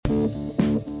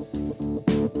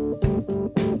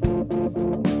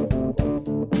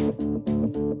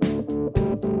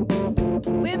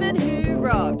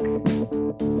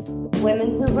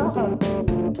Women who rock.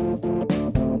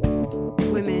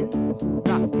 Women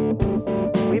rock.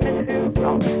 Women who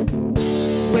rock.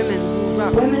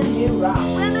 Women who rock.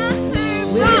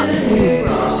 Women who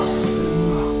rock.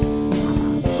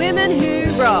 Women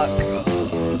who rock.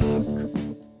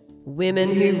 Women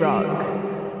who rock.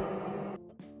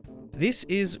 This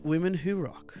is Women Who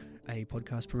Rock, a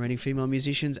podcast promoting female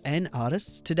musicians and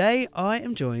artists. Today I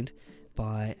am joined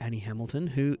by Annie Hamilton,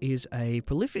 who is a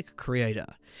prolific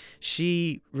creator.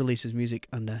 She releases music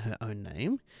under her own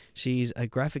name. She's a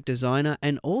graphic designer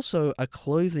and also a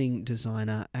clothing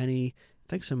designer. Annie,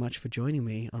 thanks so much for joining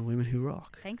me on Women Who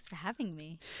Rock. Thanks for having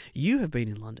me. You have been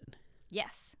in London.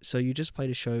 Yes. So you just played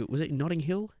a show, was it Notting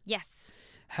Hill? Yes.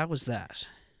 How was that?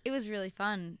 It was really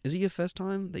fun. Is it your first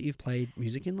time that you've played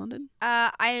music in London?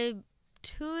 I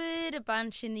toured a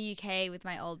bunch in the UK with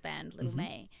my old band, Little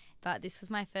May, but this was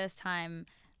my first time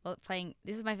playing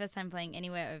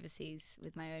anywhere overseas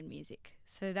with my own music.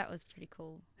 So that was pretty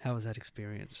cool. How was that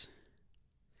experience?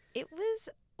 It was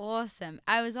awesome.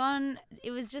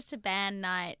 It was just a band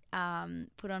night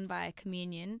put on by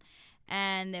Communion,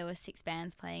 and there were 6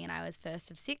 bands playing and I was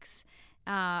first of 6.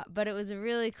 But it was a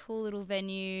really cool little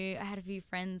venue. I had a few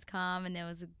friends come and there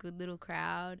was a good little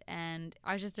crowd, and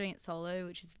I was just doing it solo,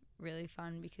 which is really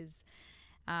fun because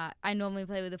I normally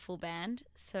play with a full band,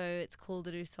 so it's cool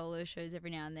to do solo shows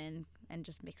every now and then and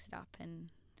just mix it up and,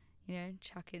 you know,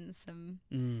 chuck in some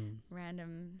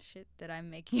random shit that I'm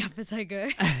making up as I go.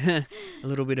 A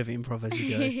little bit of improv as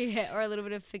you go. Yeah, or a little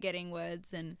bit of forgetting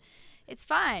words, and it's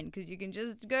fine because you can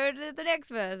just go to the next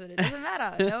verse and it doesn't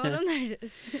matter. No one will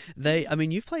notice.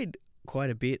 You've played quite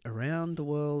a bit around the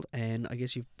world, and I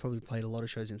guess you've probably played a lot of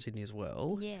shows in Sydney as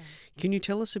well. Yeah. Can you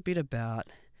tell us a bit about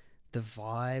the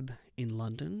vibe in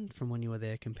London from when you were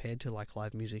there compared to like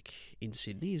live music in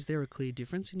Sydney? Is there a clear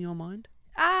difference in your mind?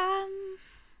 I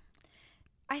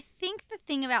think the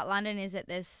thing about London is that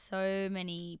there's so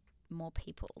many more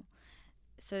people.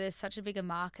 So there's such a bigger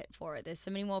market for it. There's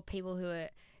so many more people who are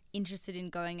interested in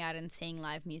going out and seeing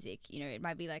live music. You know, it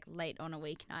might be like late on a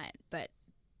weeknight, but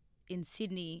in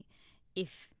Sydney,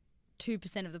 if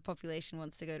 2% of the population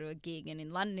wants to go to a gig, and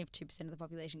in London, if 2% of the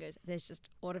population goes, there's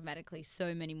just automatically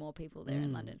so many more people there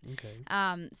in London. Okay.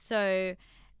 So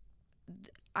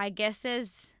I guess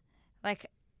there's for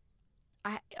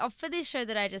this show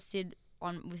that I just did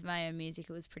with my own music,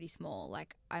 it was pretty small.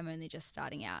 Like, I'm only just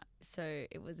starting out, so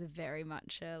it was very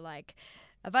much a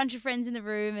bunch of friends in the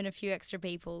room and a few extra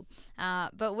people.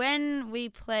 But when we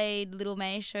played Little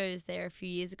May shows there a few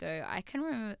years ago, I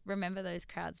can remember those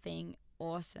crowds being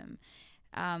awesome.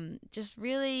 Just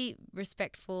really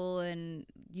respectful and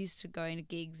used to going to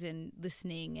gigs and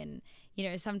listening. And, you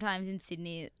know, sometimes in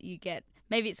Sydney you get,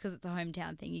 maybe it's because it's a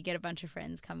hometown thing, you get a bunch of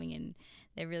friends coming in,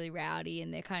 they're really rowdy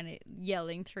and they're kind of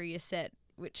yelling through your set,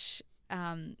 which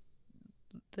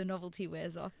the novelty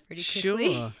wears off pretty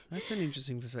quickly. Sure. That's an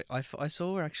interesting perspective. I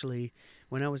saw actually,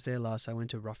 when I was there last, I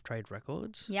went to Rough Trade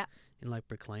Records in like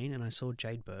Brick Lane, and I saw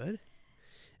Jade Bird,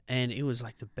 and it was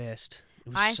like the best.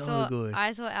 It was so good.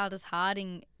 I saw Aldous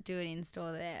Harding do an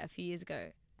in-store there a few years ago,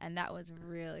 and that was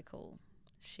really cool.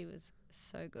 She was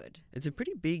so good. It's a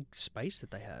pretty big space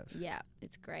that they have. Yeah,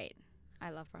 it's great.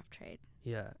 I love Rough Trade.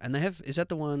 Yeah, and they have, is that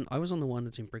the one, I was on the one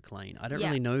that's in Brick Lane. I don't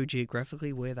really know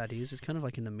geographically where that is. It's kind of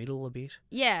like in the middle a bit.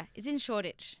 Yeah, it's in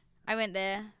Shoreditch. I went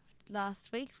there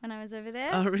last week when I was over there.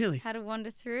 Oh, really? Had to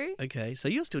wander through. Okay, so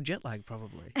you're still jet lagged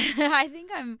probably. I think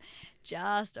I'm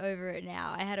just over it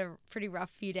now. I had a pretty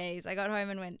rough few days. I got home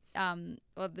and went,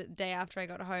 the day after I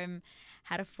got home,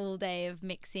 had a full day of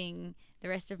mixing the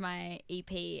rest of my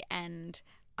EP, and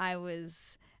I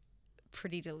was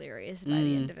pretty delirious by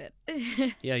the end of it.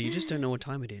 Yeah, you just don't know what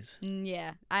time it is.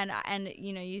 Yeah, and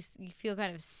you know, you feel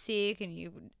kind of sick, and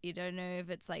you don't know if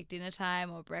it's like dinner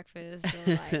time or breakfast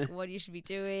or like what you should be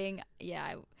doing.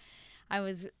 Yeah, I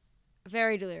was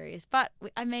very delirious, but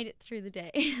I made it through the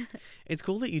day. It's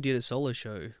cool that you did a solo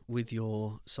show with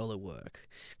your solo work,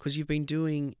 because you've been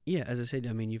doing, as I said,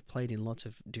 I mean, you've played in lots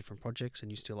of different projects and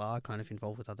you still are kind of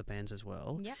involved with other bands as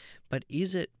well. Yeah. But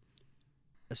is it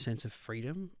a sense of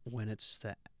freedom when it's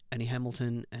the Annie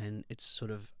Hamilton and it's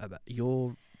sort of about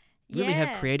you really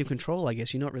have creative control? I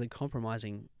guess you're not really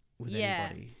compromising with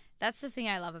anybody. That's the thing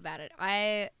I love about it.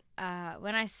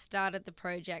 When I started the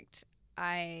project,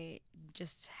 I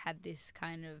just had this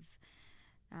kind of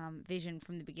vision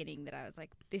from the beginning that I was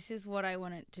like, this is what I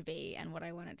want it to be and what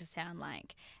I want it to sound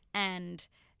like. And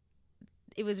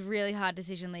it was a really hard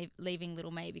decision leaving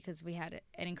Little May, because we had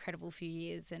an incredible few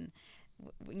years and,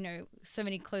 you know, so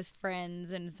many close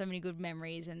friends and so many good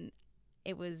memories, and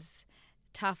it was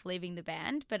tough leaving the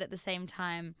band. But at the same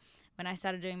time, when I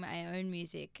started doing my own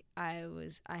music, I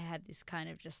had this kind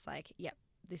of just like, yep,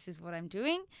 this is what I'm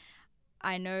doing.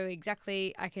 I know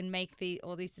exactly I can make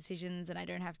all these decisions, and we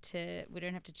don't have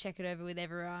to check it over with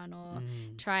everyone or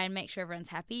try and make sure everyone's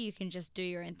happy. You can just do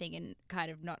your own thing and kind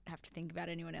of not have to think about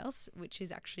anyone else, which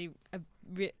is actually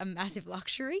a massive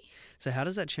luxury. So how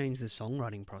does that change the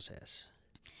songwriting process?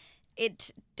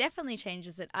 It definitely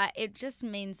changes it. It just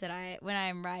means that when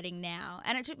I'm writing now,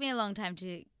 and it took me a long time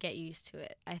to get used to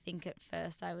it. I think at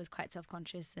first I was quite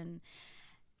self-conscious and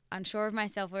unsure of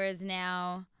myself, whereas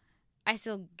now I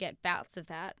still get bouts of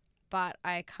that, but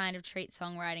I kind of treat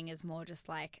songwriting as more just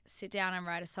like sit down and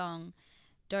write a song.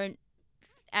 Don't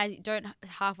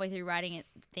halfway through writing it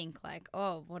think like,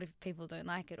 oh, what if people don't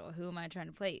like it, or who am I trying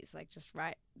to please? Like, just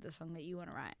write the song that you want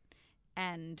to write,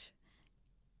 and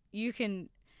you can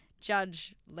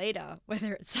judge later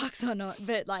whether it sucks or not,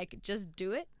 but like just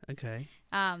do it. Okay.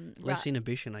 Less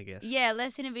inhibition, I guess. Yeah,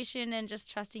 less inhibition, and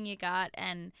just trusting your gut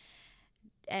and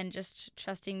just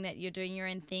trusting that you're doing your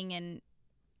own thing,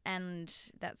 and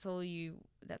that's all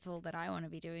that I want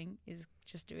to be doing, is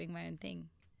just doing my own thing.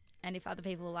 And if other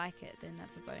people like it, then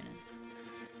that's a bonus.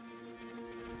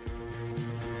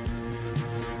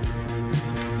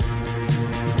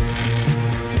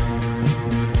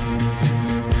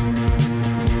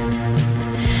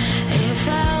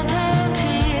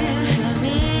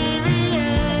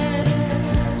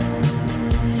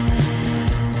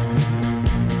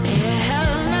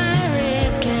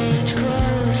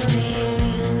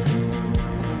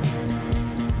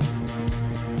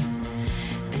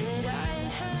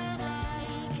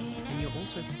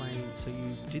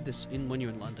 When you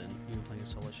were in London, you were playing a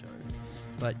solo show,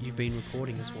 but you've been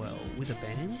recording as well with a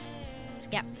band?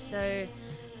 Yep. So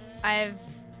I've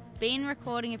been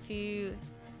recording a few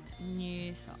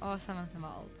some of them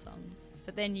are old songs,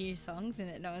 but they're new songs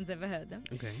and no one's ever heard them.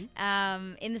 Okay.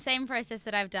 In the same process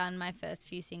that I've done my first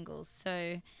few singles.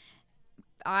 So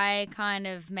I kind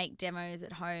of make demos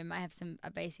at home. I have a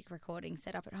basic recording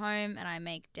set up at home, and I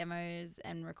make demos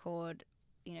and record,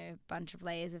 a bunch of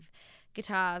layers of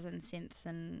guitars and synths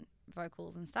and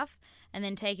vocals and stuff, and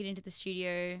then take it into the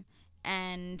studio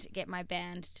and get my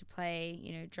band to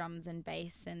play, drums and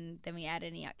bass, and then we add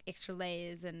any extra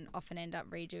layers and often end up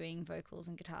redoing vocals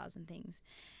and guitars and things.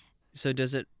 So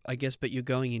does it, I guess, but you're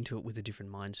going into it with a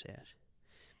different mindset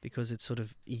because it's sort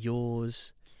of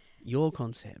your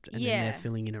concept, and then they're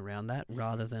filling in around that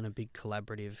rather than a big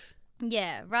collaborative.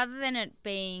 Yeah, rather than it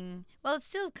being, well, it's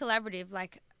still collaborative.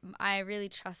 Like, I really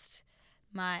trust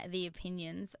the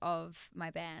opinions of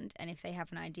my band, and if they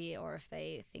have an idea or if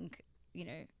they think,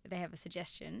 they have a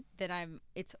suggestion, then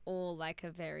it's all like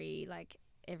a very, like,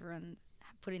 everyone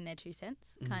put in their 2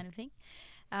 cents kind of thing.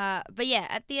 But yeah,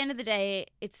 at the end of the day,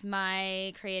 it's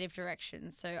my creative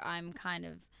direction. So I'm kind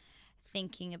of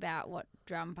thinking about what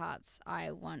drum parts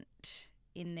I want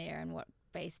in there and what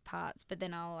bass parts, but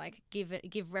then I'll like give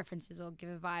references or give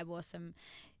a vibe or some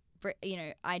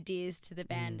ideas to the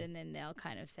band, and then they'll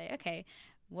kind of say, okay,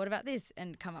 what about this,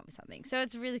 and come up with something. So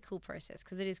it's a really cool process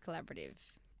because it is collaborative,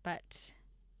 but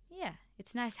yeah,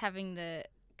 it's nice having the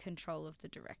control of the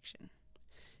direction.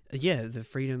 Yeah, the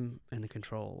freedom and the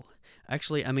control.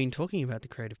 Actually, I mean, talking about the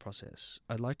creative process,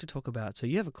 I'd like to talk about, so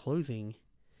you have a clothing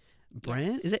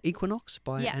brand. Yes. Is it Equinox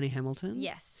by Annie Hamilton?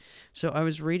 Yes. So I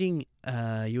was reading,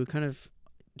 you were kind of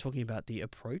talking about the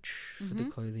approach for the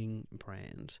clothing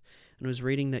brand, and I was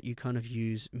reading that you kind of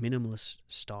use minimalist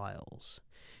styles.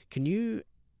 Can you,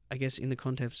 I guess, in the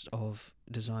context of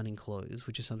designing clothes,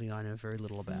 which is something I know very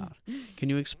little about, can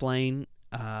you explain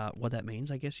what that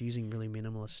means, I guess, using really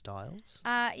minimalist styles?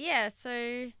 Yeah,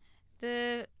 so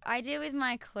the idea with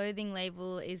my clothing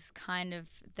label is kind of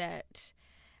that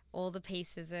all the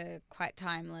pieces are quite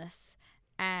timeless,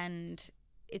 and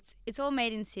it's all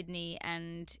made in Sydney,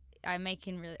 and I make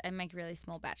really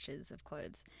small batches of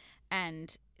clothes,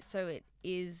 and so it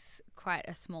is quite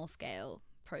a small scale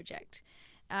project.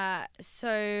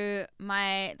 So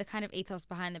the kind of ethos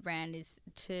behind the brand is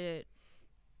to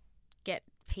get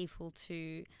people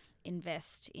to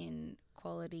invest in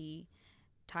quality,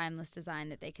 timeless design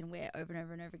that they can wear over and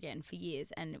over and over again for years,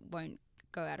 and it won't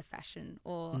go out of fashion,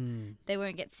 or they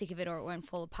won't get sick of it, or it won't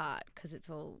fall apart because it's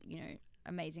all,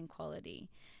 amazing quality.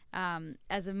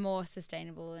 As a more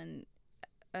sustainable and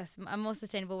a more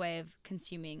sustainable way of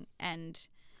consuming, and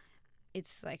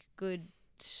it's like good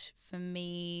for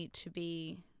me to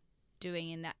be doing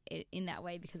in that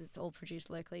way because it's all produced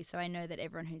locally. So I know that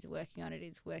everyone who's working on it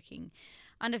is working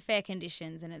under fair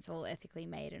conditions, and it's all ethically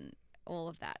made and all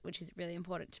of that, which is really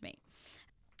important to me.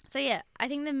 So yeah, I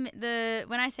think the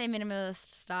when I say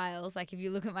minimalist styles, like if you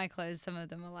look at my clothes, some of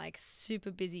them are like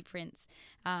super busy prints.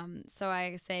 So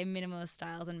I say minimalist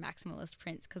styles and maximalist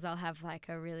prints because I'll have like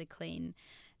a really clean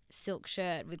silk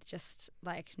shirt with just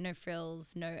like no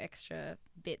frills, no extra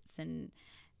bits, and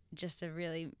just a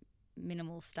really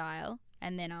minimal style.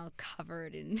 And then I'll cover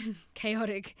it in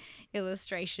chaotic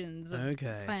illustrations of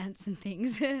Okay. plants and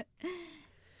things.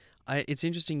 It's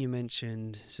interesting you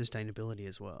mentioned sustainability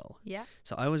as well. Yeah.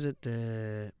 So I went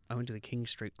to the King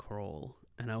Street Crawl,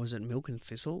 and I was at Milk and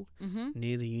Thistle Mm-hmm.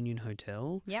 near the Union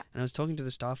Hotel. Yeah. And I was talking to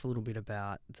the staff a little bit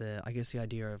about the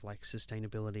idea of like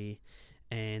sustainability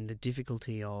and the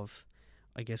difficulty of,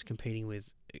 I guess, competing with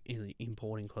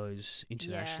importing clothes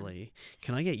internationally.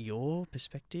 Can I get your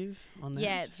perspective on that?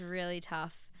 Yeah, it's really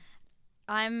tough.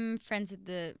 I'm friends with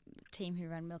the team who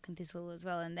run Milk and Thistle as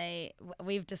well, and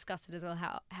we've discussed it as well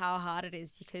how hard it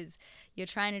is because you're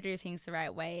trying to do things the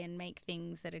right way and make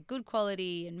things that are good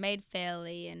quality and made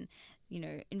fairly and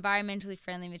environmentally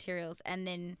friendly materials, and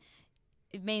then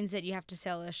it means that you have to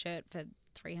sell a shirt for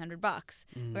 $300.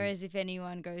 Whereas if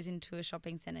anyone goes into a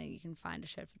shopping center, you can find a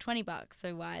shirt for $20.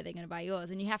 So why are they going to buy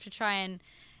yours? And you have to try and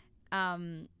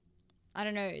I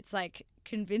don't know. It's like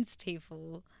convince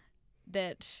people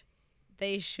that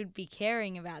they should be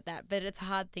caring about that, but it's a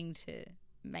hard thing to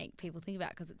make people think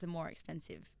about because it's a more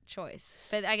expensive choice.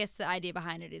 But I guess the idea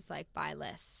behind it is like buy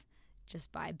less,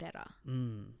 just buy better.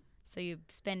 So you're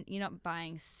not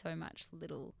buying so much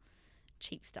little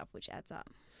cheap stuff, which adds up.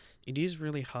 It is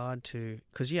really hard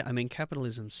because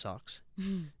capitalism sucks.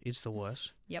 It's the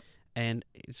worst. Yep. And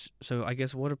so I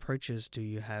guess what approaches do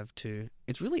you have to?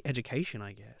 It's really education,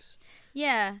 I guess.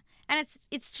 Yeah, and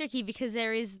it's tricky because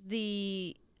there is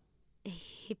the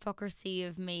hypocrisy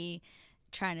of me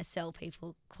trying to sell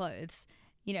people clothes.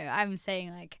 I'm saying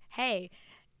like, hey,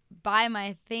 buy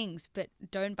my things, but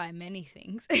don't buy many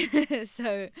things.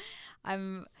 So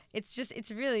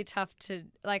it's really tough to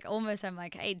like, almost I'm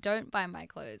like, hey, don't buy my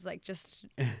clothes. Like just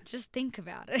think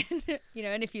about it,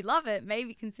 and if you love it,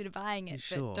 maybe consider buying it,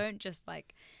 Sure. but don't just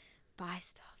like buy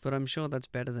stuff. But I'm sure that's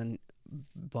better than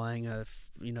buying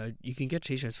you can get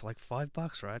t-shirts for like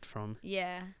 $5, right? From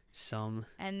some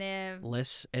And they're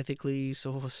less ethically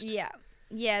sourced. Yeah.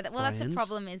 Well, that's the brands.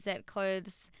 problem is that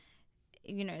clothes,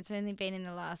 it's only been in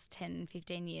the last 10,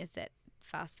 15 years that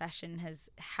fast fashion has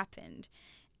happened.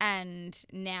 And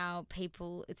now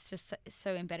people, it's just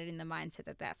so embedded in the mindset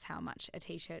that that's how much a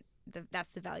t-shirt, that's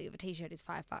the value of a t-shirt is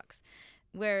 $5.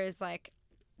 Whereas like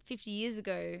 50 years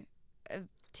ago, a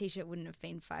t-shirt wouldn't have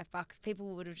been $5.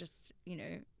 People would have just,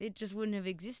 it just wouldn't have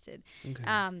existed. Okay.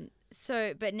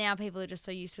 But now people are just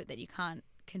so used to it that you can't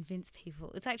convince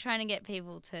people. It's like trying to get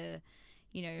people to,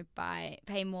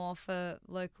 pay more for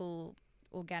local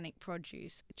organic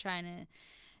produce, trying to,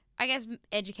 I guess,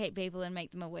 educate people and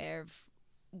make them aware of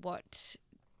what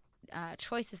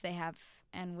choices they have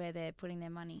and where they're putting their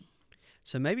money.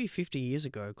 So maybe 50 years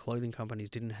ago, clothing companies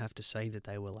didn't have to say that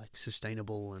they were like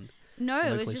sustainable and No,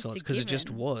 it was locally just sourced a because it just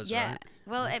given. was, Yeah. right?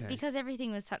 Well, Okay. because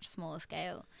everything was such smaller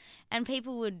scale, and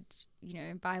people would,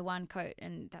 buy one coat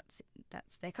and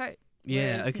that's their coat.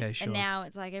 Yeah, Whereas okay, sure. And now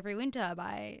it's like every winter I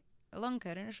buy a long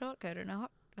coat and a short coat and a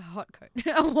hot coat,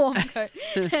 a warm coat,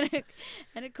 and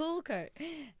a cool coat,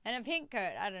 and a pink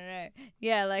coat. I don't know.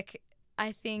 Yeah, like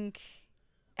I think,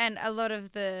 and a lot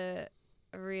of the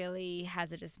really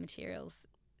hazardous materials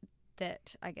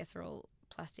that I guess are all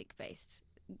plastic based.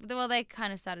 Well, they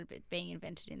kind of started being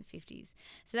invented in the 50s.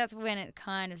 So that's when it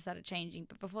kind of started changing.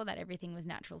 But before that, everything was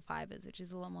natural fibers, which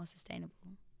is a lot more sustainable.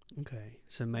 Okay.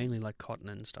 So mainly like cotton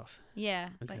and stuff. Yeah,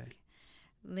 Okay. like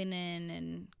linen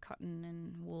and cotton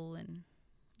and wool and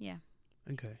yeah.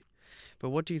 Okay. But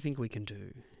what do you think we can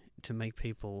do to make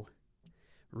people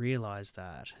realize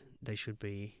that they should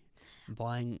be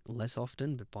buying less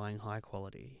often but buying high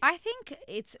quality? I think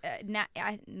it's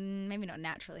maybe not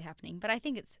naturally happening, but I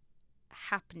think it's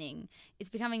happening. It's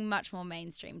becoming much more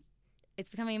mainstream. It's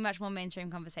becoming a much more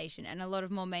mainstream conversation, and a lot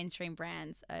of more mainstream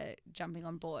brands are jumping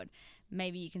on board.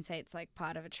 Maybe you can say it's like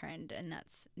part of a trend, and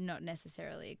that's not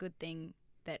necessarily a good thing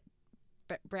that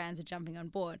brands are jumping on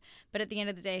board. But at the end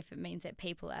of the day, if it means that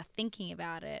people are thinking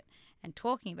about it and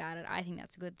talking about it, I think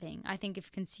that's a good thing. I think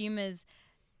if consumers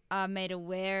are made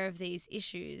aware of these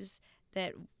issues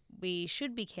that we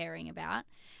should be caring about,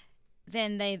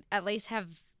 then they at least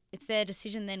have, it's their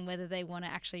decision then whether they want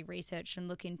to actually research and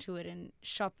look into it and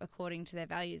shop according to their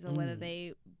values, or whether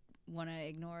they want to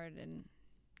ignore it and,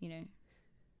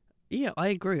 Yeah, I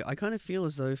agree. I kind of feel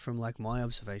as though from like my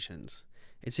observations,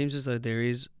 it seems as though there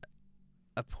is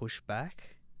a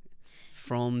pushback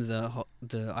from the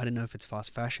I don't know if it's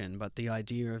fast fashion, but the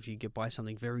idea of you get buy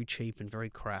something very cheap and very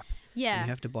crap, and Yeah. you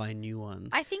have to buy a new one.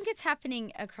 I think it's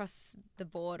happening across the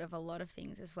board of a lot of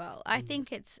things as well. I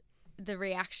think it's the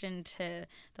reaction to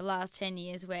the last 10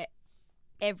 years where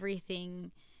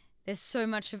there's so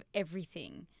much of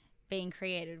everything being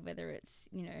created, whether it's,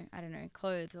 I don't know,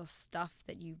 clothes or stuff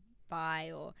that you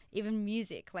buy or even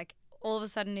music. Like all of a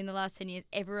sudden in the last 10 years,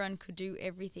 everyone could do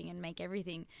everything and make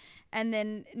everything. And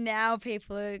then now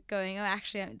people are going, oh,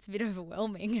 actually, it's a bit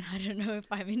overwhelming and I don't know if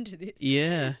I'm into this.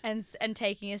 Yeah, And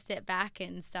taking a step back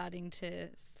and starting to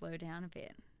slow down a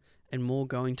bit. and more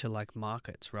going to like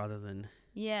markets rather than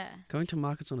Yeah. going to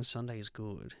markets on a Sunday is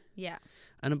good. Yeah.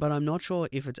 But I'm not sure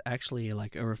if it's actually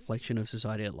like a reflection of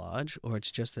society at large, or it's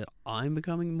just that I'm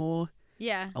becoming more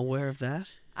Yeah. aware of that.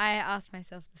 I ask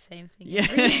myself the same thing.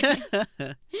 every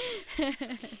Yeah.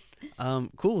 day.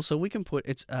 Cool. So we can put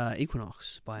it's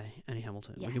Equinox by Annie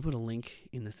Hamilton. We can Yes. put a link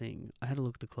in the thing. I had a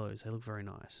look at the clothes. They look very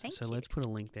nice. Thank so you. let's put a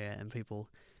link there, and people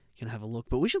can have a look.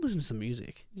 But we should listen to some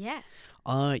music. Yes.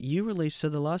 You released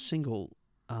the last single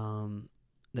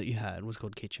that you had was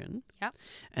called Kitchen. Yep.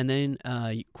 And then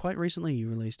quite recently you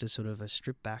released a sort of a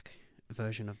stripped back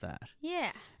version of that.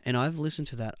 Yeah. And I've listened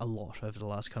to that a lot over the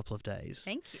last couple of days.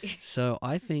 Thank you. So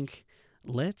I think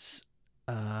let's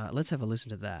have a listen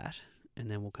to that, and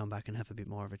then we'll come back and have a bit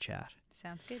more of a chat.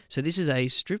 Sounds good. So this is a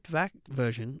stripped back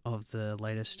version of the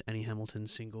latest Annie Hamilton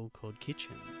single called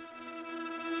Kitchen.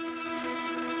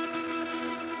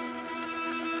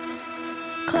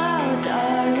 Clouds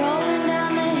are rolling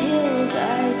down the hills.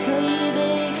 I tell you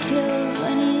that it kills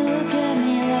when you look at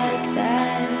me like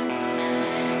that.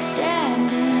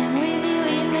 Standing with you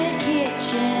in the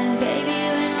kitchen, baby,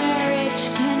 when we're rich,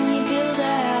 can you build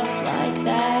a house like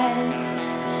that?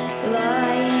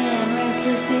 Lying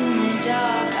restless in the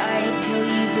dark, I tell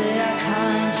you, but I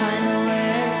can't find the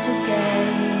words to say.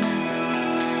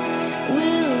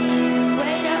 Will you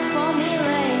wait up for me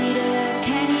later?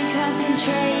 Can you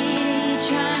concentrate?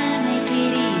 Trying to make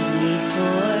it easy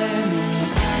for me.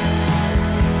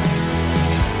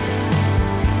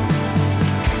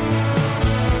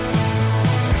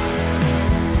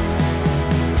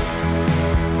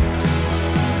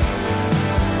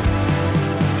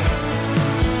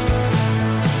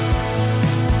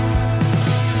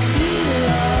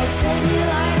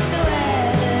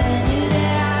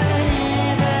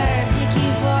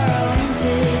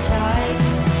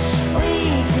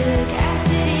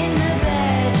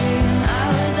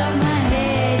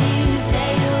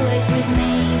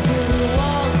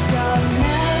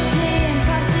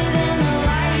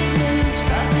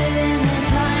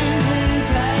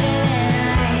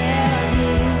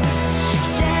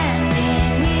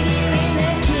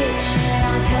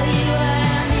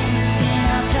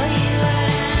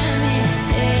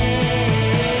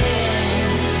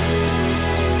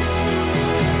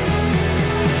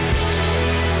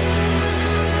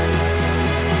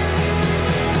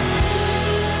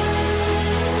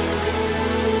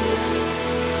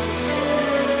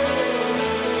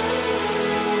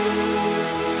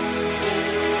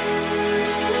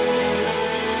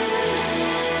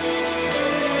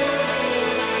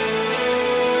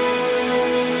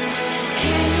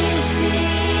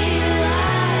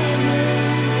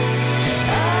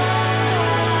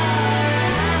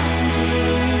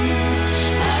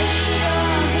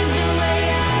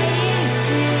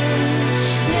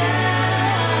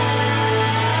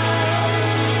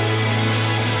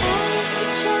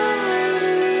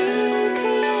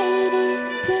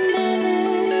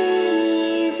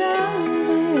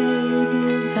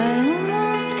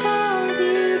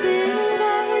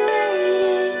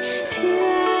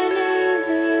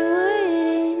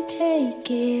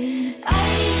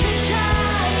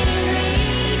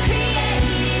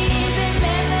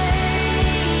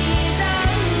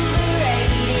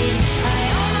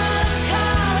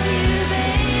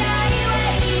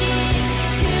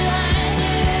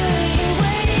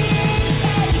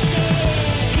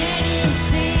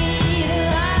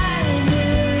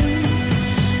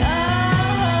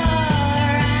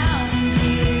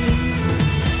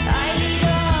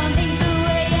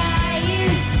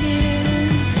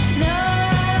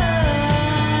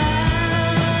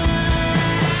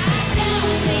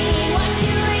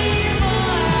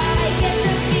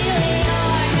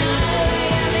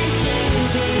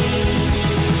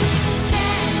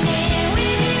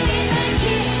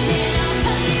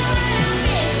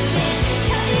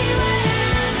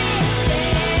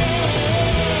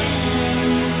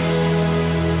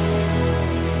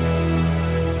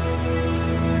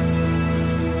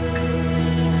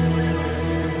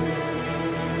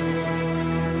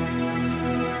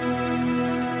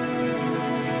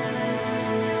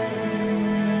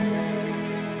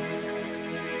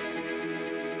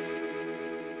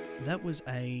 that was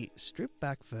a stripped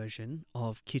back version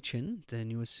of Kitchen, the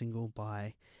newest single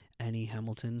by Annie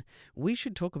Hamilton. We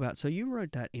should talk about, so you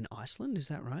wrote that in Iceland, is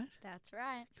that right? That's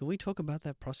right. Can we talk about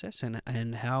that process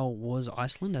and how was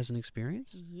Iceland as an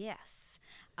experience? Yes.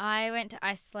 I went to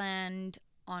Iceland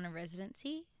on a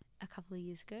residency a couple of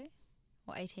years ago,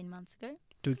 or 18 months ago.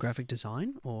 Do graphic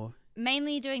design or?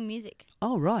 Mainly doing music.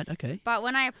 Oh, right, okay. But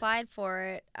when I applied for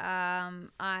it,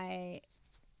 I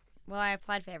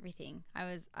applied for everything.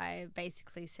 I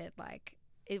basically said, like,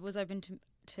 it was open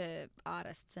to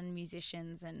artists and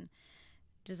musicians and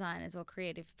designers or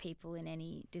creative people in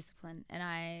any discipline. And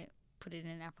I put in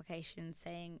an application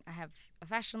saying I have a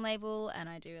fashion label and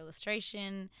I do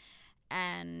illustration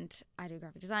and I do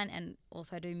graphic design and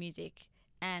also I do music.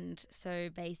 And so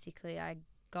basically I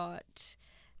got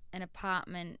an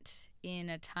apartment in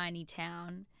a tiny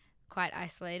town, quite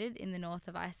isolated in the north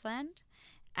of Iceland,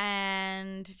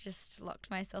 and just locked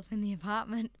myself in the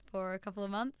apartment for a couple of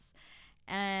months.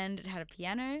 And it had a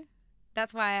piano.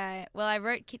 That's why I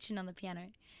wrote Kitchen on the piano,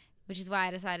 which is why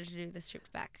I decided to do the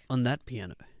stripped back. On that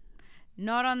piano?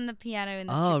 Not on the piano in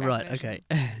the Oh, stripped back right, version.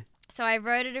 okay. So I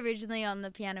wrote it originally on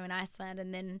the piano in Iceland,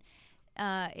 and then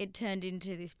it turned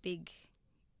into this big,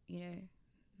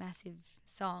 massive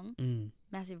song,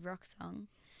 massive rock song.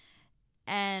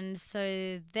 And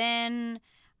so then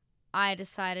I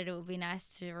decided it would be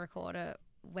nice to record a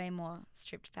way more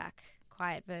stripped back,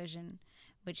 quiet version,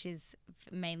 which is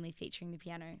mainly featuring the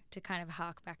piano to kind of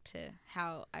hark back to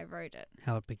how I wrote it.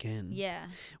 How it began. Yeah.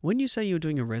 When you say you're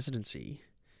doing a residency,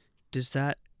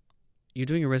 you're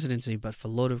doing a residency but for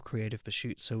a lot of creative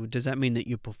pursuits, so does that mean that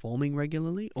you're performing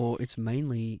regularly or it's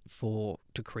mainly to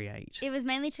create? It was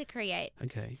mainly to create.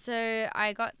 Okay. So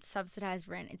I got subsidized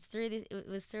rent. It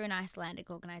was through an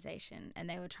Icelandic organization, and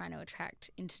they were trying to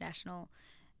attract international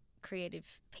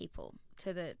creative people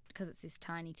because it's this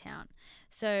tiny town.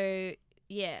 So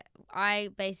yeah, I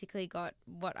basically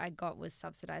what I got was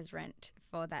subsidized rent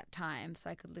for that time, so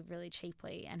I could live really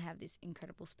cheaply and have this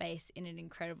incredible space in an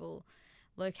incredible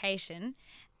location.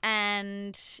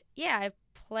 And yeah,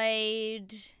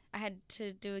 I had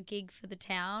to do a gig for the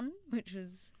town, which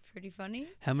was pretty funny.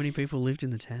 How many people lived in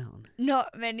the town?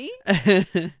 Not many.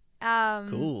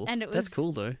 Cool. And it was, that's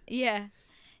cool though. Yeah,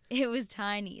 it was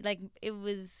tiny. Like, it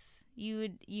was, you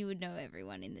would know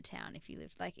everyone in the town if you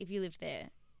lived there.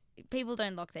 People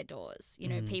don't lock their doors.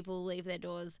 People leave their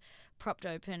doors propped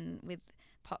open with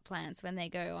pot plants when they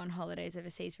go on holidays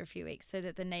overseas for a few weeks so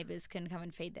that the neighbors can come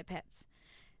and feed their pets.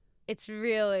 It's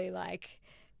really like...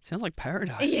 Sounds like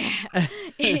paradise. Yeah.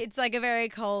 It's like a very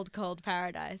cold, cold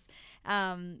paradise.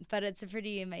 But it's a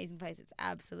pretty amazing place. It's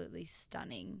absolutely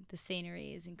stunning. The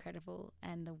scenery is incredible,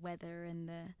 and the weather and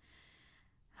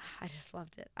I just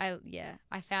loved it.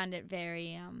 I found it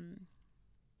very...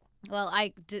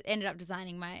 ended up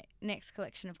designing my next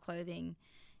collection of clothing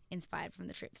inspired from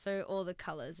the trip. So all the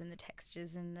colours and the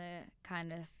textures and the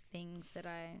kind of things that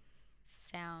I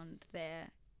found there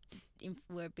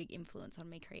were a big influence on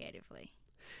me creatively.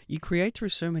 You create through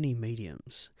so many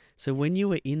mediums. So when you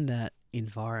were in that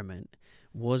environment,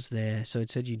 so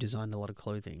it said you designed a lot of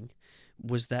clothing,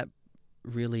 was that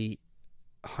really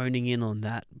honing in on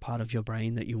that part of your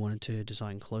brain that you wanted to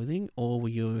design clothing, or were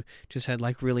you just had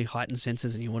like really heightened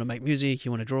senses and you want to make music,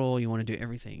 you want to draw, you want to do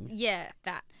everything? Yeah,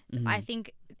 that. I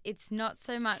think it's not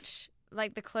so much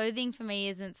like the clothing for me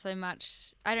isn't so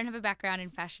much, I don't have a background in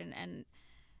fashion, and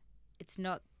it's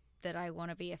not that I want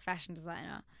to be a fashion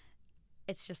designer.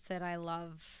 It's just that I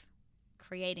love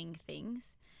creating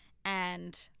things,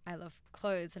 and I love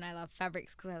clothes, and I love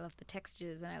fabrics because I love the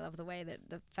textures, and I love the way that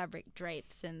the fabric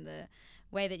drapes and the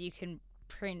way that you can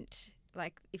print.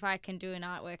 Like, if I can do an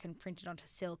artwork and print it onto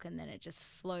silk, and then it just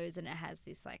flows and it has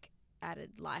this like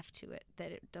added life to it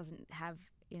that it doesn't have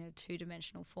in a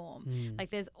two-dimensional form.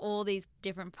 Like, there's all these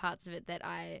different parts of it that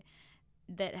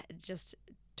just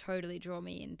totally draw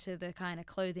me into the kind of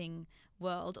clothing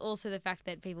world. Also the fact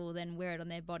that people will then wear it on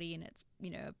their body, and it's,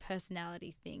 a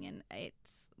personality thing, and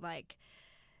it's like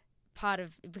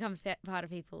it becomes part of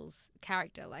people's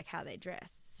character, like how they dress.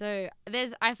 So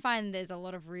I find there's a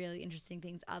lot of really interesting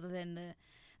things other than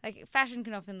fashion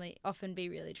can often be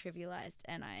really trivialized,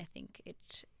 and I think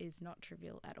it is not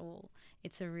trivial at all.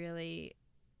 It's a really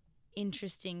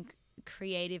interesting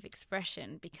creative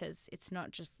expression, because it's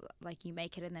not just like you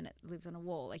make it and then it lives on a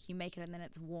wall. Like, you make it and then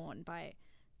it's worn by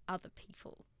other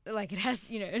people. Like, it has,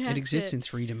 it exists in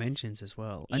 3 dimensions as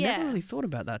well. I never really thought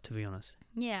about that, to be honest.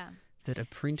 Yeah. That a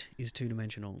print is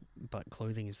 2-dimensional, but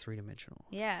clothing is 3-dimensional.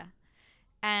 Yeah.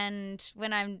 And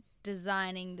when I'm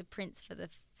designing the prints for the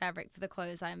fabric for the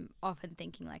clothes, I'm often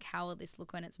thinking, like, how will this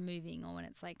look when it's moving, or when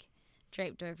it's like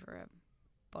draped over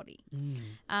body.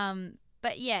 Mm.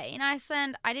 But yeah, in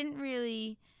Iceland, I didn't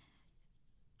really.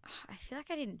 I feel like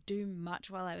I didn't do much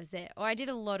while I was there, or I did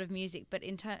a lot of music. But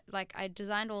I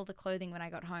designed all the clothing when I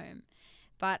got home.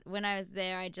 But when I was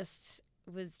there, I just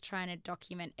was trying to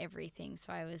document everything.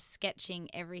 So I was sketching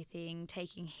everything,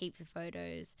 taking heaps of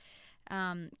photos,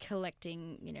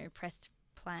 collecting, pressed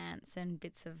plants and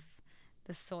bits of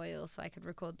the soil so I could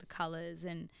record the colors,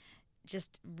 and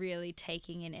just really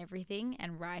taking in everything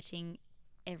and writing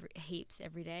heaps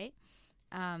every day.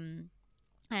 And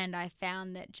I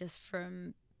found that just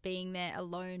from being there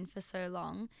alone for so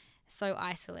long, so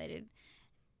isolated,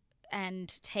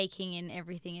 and taking in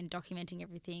everything and documenting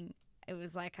everything, it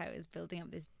was like I was building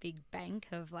up this big bank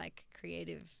of like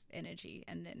creative energy.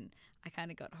 And then I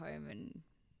kind of got home and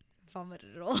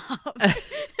vomited it all up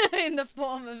in the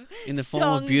form of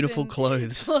songs beautiful and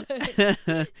clothes.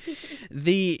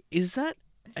 Is that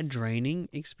a draining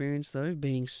experience though?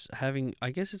 Having, I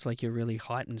guess it's like your really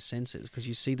heightened senses, because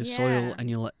you see the soil Yeah.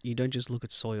 and you don't just look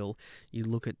at soil, you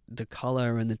look at the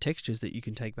color and the textures that you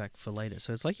can take back for later.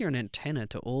 So it's like you're an antenna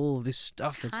to all this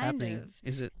stuff that's Kind happening. of.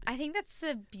 Is it? I think that's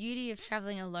the beauty of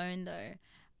traveling alone, though.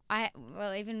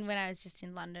 Even when I was just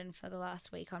in London for the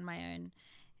last week on my own,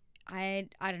 I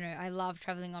don't know, I love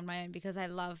traveling on my own because I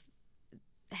love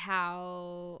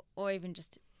or even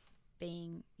just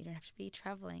being, you don't have to be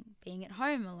traveling, being at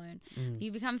home alone. Mm.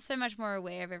 You become so much more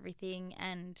aware of everything,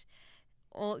 and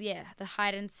the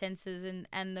heightened senses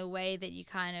and the way that you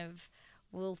kind of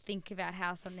will think about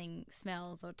how something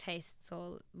smells or tastes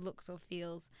or looks or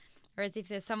feels. Whereas if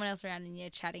there's someone else around and you're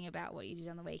chatting about what you did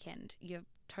on the weekend, you're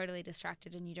totally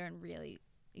distracted and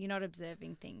you're not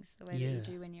observing things the way that you Yeah.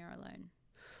 do when you're alone.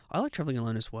 I like traveling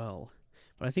alone as well,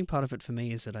 but I think part of it for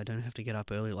me is that I don't have to get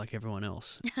up early like everyone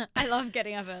else. I love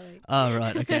getting up early. Oh,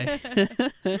 right, okay.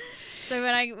 So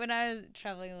when I was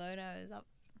traveling alone, I was up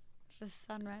for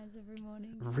sunrise every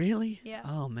morning. Really? Yeah.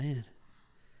 Oh, man.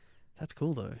 That's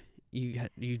cool, though.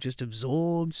 You just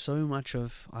absorbed so much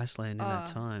of Iceland in that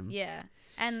time. Yeah.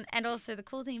 And also the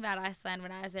cool thing about Iceland,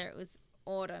 when I was there, it was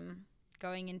autumn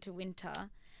going into winter.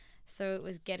 So it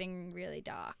was getting really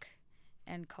dark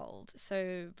and cold.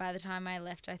 So by the time I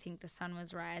left, I think the sun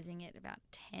was rising at about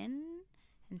 10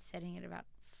 and setting at about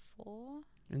 4.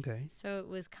 Okay. So it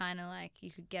was kind of like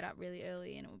you could get up really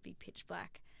early and it would be pitch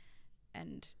black,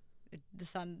 and the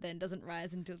sun then doesn't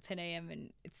rise until 10 a.m.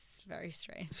 and it's very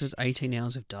strange. So it's 18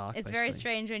 hours of dark, It's basically. very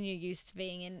strange when you're used to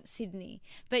being in Sydney.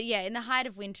 But yeah, in the height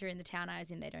of winter in the town I was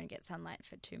in, they don't get sunlight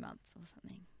for 2 months or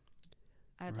something.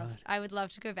 I would love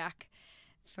to go back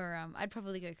for I'd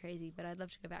probably go crazy, but I'd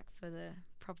love to go back for the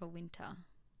proper winter.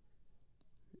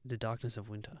 The darkness of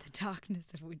winter. The darkness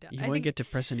of winter. You won't get to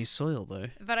press any soil, though.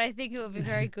 But I think it would be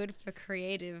very good for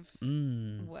creative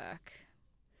Mm. work.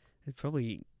 It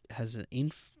probably has an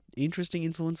interesting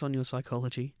influence on your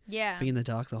psychology, Yeah. being in the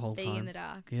dark the whole Being time. in the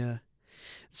dark. Yeah.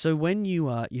 So when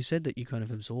you said that you kind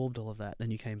of absorbed all of that, then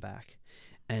you came back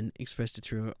and expressed it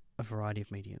through a variety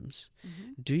of mediums.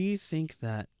 Mm-hmm. Do you think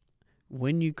that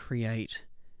when you create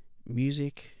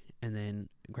music and then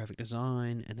graphic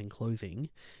design and then clothing,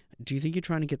 do you think you're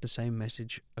trying to get the same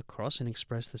message across and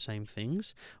express the same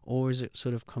things? Or is it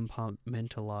sort of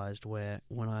compartmentalized where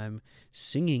when I'm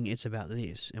singing, it's about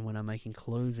this, and when I'm making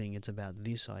clothing, it's about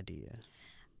this idea?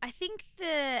 I think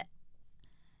the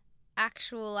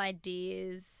actual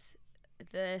ideas,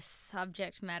 the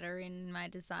subject matter in my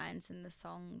designs and the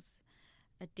songs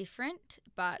are different,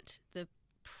 but the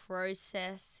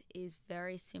process is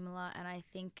very similar, and I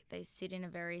think they sit in a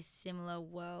very similar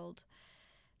world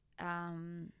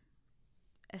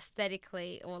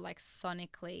aesthetically or like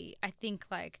sonically. I think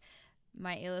like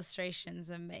my illustrations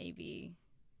are maybe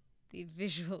the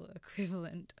visual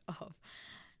equivalent of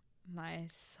my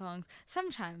songs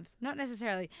sometimes, not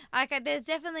necessarily. Like there's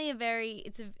definitely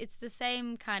it's the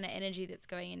same kind of energy that's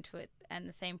going into it, and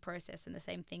the same process and the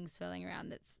same things swirling around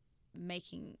that's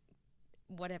making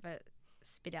whatever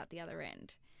spit out the other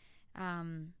end.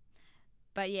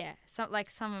 But yeah,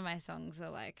 some of my songs are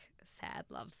like sad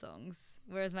love songs,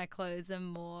 whereas my clothes are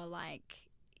more like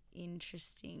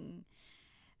interesting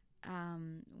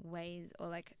ways, or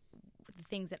like the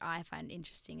things that I find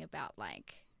interesting about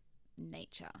like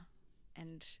nature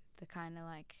and the kind of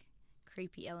like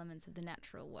creepy elements of the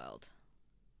natural world.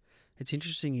 It's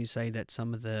interesting you say that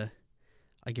some of the,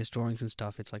 I guess, drawings and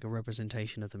stuff, it's like a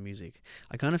representation of the music.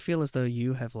 I kind of feel as though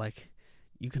you have like,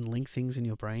 you can link things in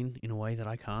your brain in a way that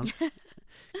I can't.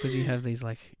 Because you have these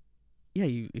like, yeah,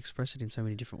 you express it in so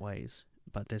many different ways,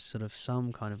 but there's sort of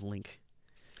some kind of link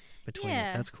between it.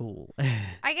 Yeah. That's cool.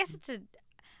 I guess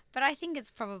but I think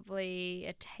it's probably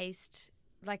a taste,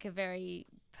 like a very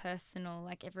personal,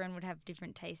 like everyone would have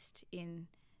different taste in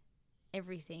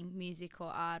everything, music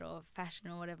or art or fashion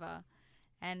or whatever,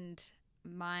 and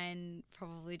mine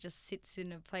probably just sits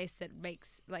in a place that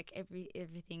makes like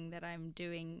everything that I'm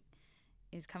doing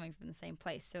is coming from the same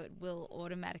place, so it will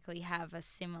automatically have a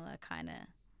similar kind of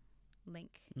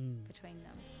link between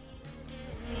them.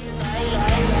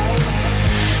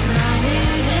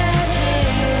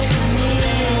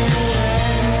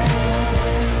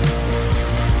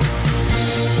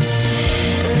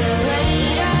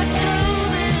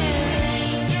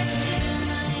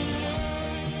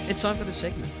 It's time for the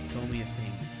segment, Tell Me a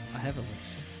Thing. I have a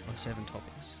list of 7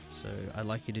 topics, so I'd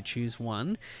like you to choose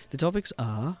one. The topics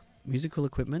are musical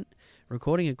equipment,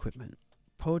 recording equipment,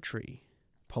 poetry,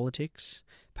 politics,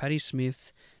 Patti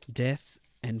Smith, death,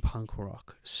 and punk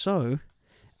rock. So,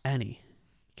 Annie,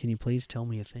 can you please tell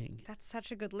me a thing? That's such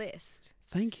a good list.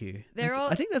 Thank you. They're all-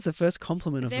 I think that's the first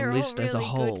compliment of the They're list all really as a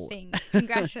whole. good things.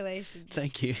 Congratulations.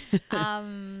 Thank you.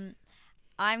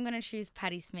 I'm going to choose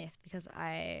Patti Smith because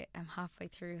I am halfway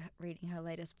through reading her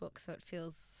latest book, so it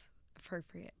feels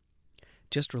appropriate.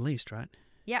 Just released, right?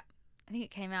 Yeah, I think it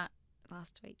came out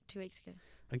last week, 2 weeks ago.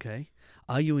 Okay.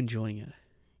 Are you enjoying it?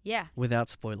 Yeah.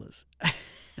 Without spoilers.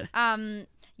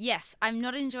 Yes, I'm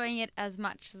not enjoying it as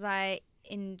much as I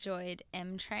enjoyed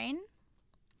M Train.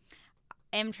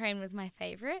 M Train was my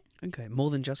favourite. Okay.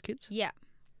 More than Just Kids? Yeah.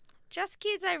 Just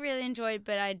Kids I really enjoyed,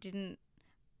 but I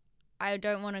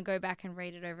don't want to go back and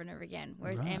read it over and over again.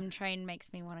 Whereas Right. M Train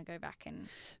makes me want to go back and...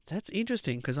 That's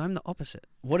interesting because I'm the opposite.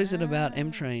 What is it about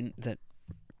M Train that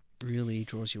really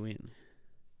draws you in?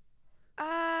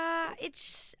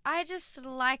 I just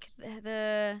like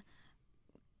the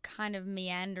kind of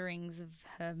meanderings of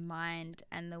her mind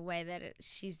and the way that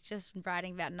she's just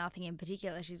writing about nothing in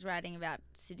particular. She's writing about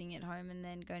sitting at home and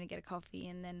then going to get a coffee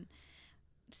and then,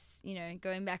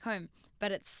 going back home.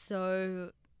 But it's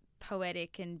so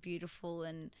poetic and beautiful,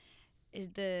 and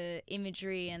the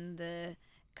imagery and the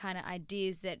kind of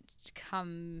ideas that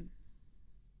come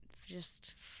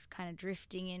just kind of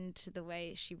drifting into the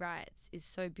way she writes is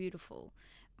so beautiful.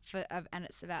 And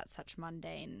it's about such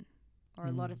mundane, or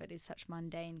a lot of it is such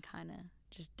mundane kind of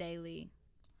just daily,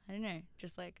 I don't know,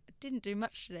 just like I didn't do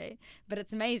much today, but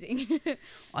it's amazing.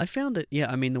 I found it,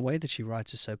 the way that she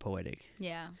writes is so poetic.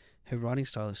 Yeah. Her writing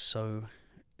style is so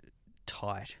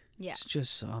tight. Yeah. It's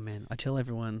just, I tell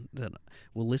everyone that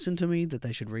will listen to me that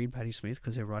they should read Patti Smith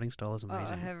because her writing style is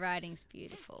amazing. Oh, her writing's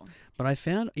beautiful. But I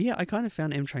kind of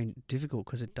found M Train difficult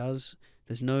because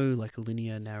there's no like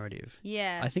linear narrative.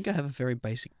 Yeah. I think I have a very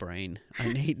basic brain.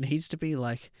 It needs to be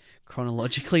like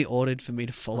chronologically ordered for me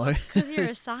to follow. Because you're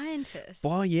a scientist.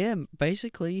 Well, yeah,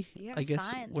 basically, You have I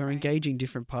guess science we're brain. engaging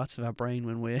different parts of our brain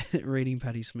when we're reading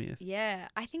Patti Smith. Yeah.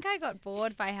 I think I got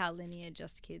bored by how linear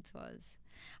Just Kids was.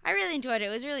 I really enjoyed it. It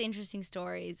was really interesting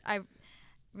stories. I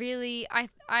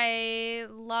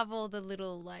love all the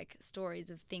little like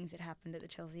stories of things that happened at the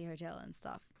Chelsea Hotel and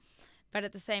stuff. But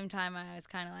at the same time, I was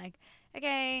kind of like,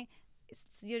 okay,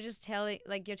 you're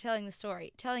telling the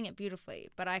story, telling it beautifully.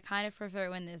 But I kind of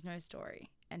prefer when there's no story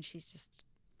and she's just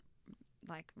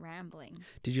like rambling.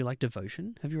 Did you like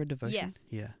Devotion? Have you read Devotion? Yes.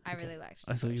 Yeah. I okay. really liked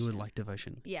I thought you would Devotion. like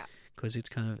Devotion. Yeah. Because it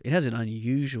has an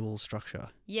unusual structure.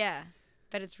 Yeah.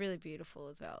 But it's really beautiful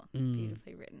as well.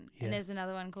 Beautifully written. Yeah. And there's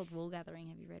another one called Wool Gathering.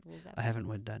 Have you read Wool Gathering? I haven't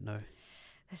read that, no.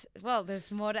 There's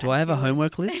more to Do I have a actually-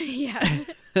 homework list?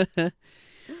 Yeah.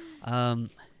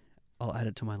 I'll add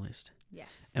it to my list. Yes.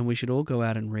 And we should all go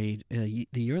out and read The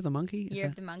Year of the Monkey. Is Year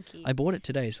of that- the Monkey. I bought it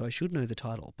today, so I should know the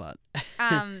title, but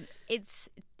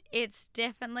It's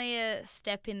definitely a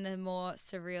step in the more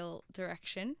surreal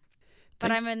direction.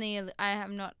 But Thanks.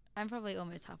 I'm probably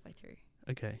almost halfway through.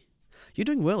 okay. You're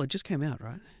doing well. It just came out,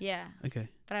 right? Yeah. Okay.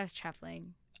 But I was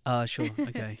traveling. Sure.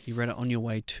 Okay. You read it on your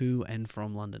way to and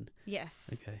from London. Yes.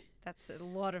 Okay. That's a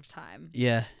lot of time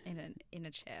Yeah. in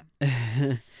a chair.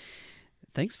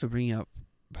 Thanks for bringing up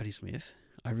Patti Smith.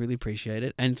 I really appreciate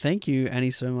it. And thank you,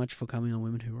 Annie, so much for coming on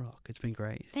Women Who Rock. It's been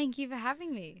great. Thank you for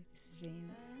having me. This has been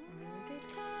really good.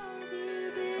 Called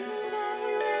you, but I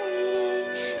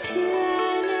waited till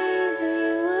I knew you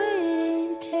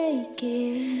wouldn't take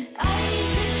it. I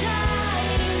could try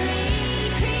to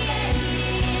recreate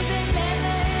the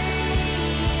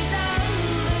memories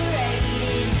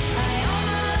overrated. I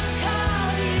almost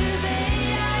called you, but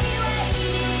I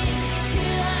waited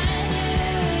till I knew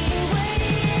you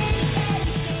wouldn't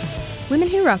take it. Women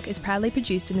Who Rock is proudly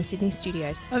produced in the Sydney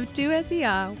studios of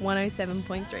 2SER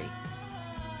 107.3.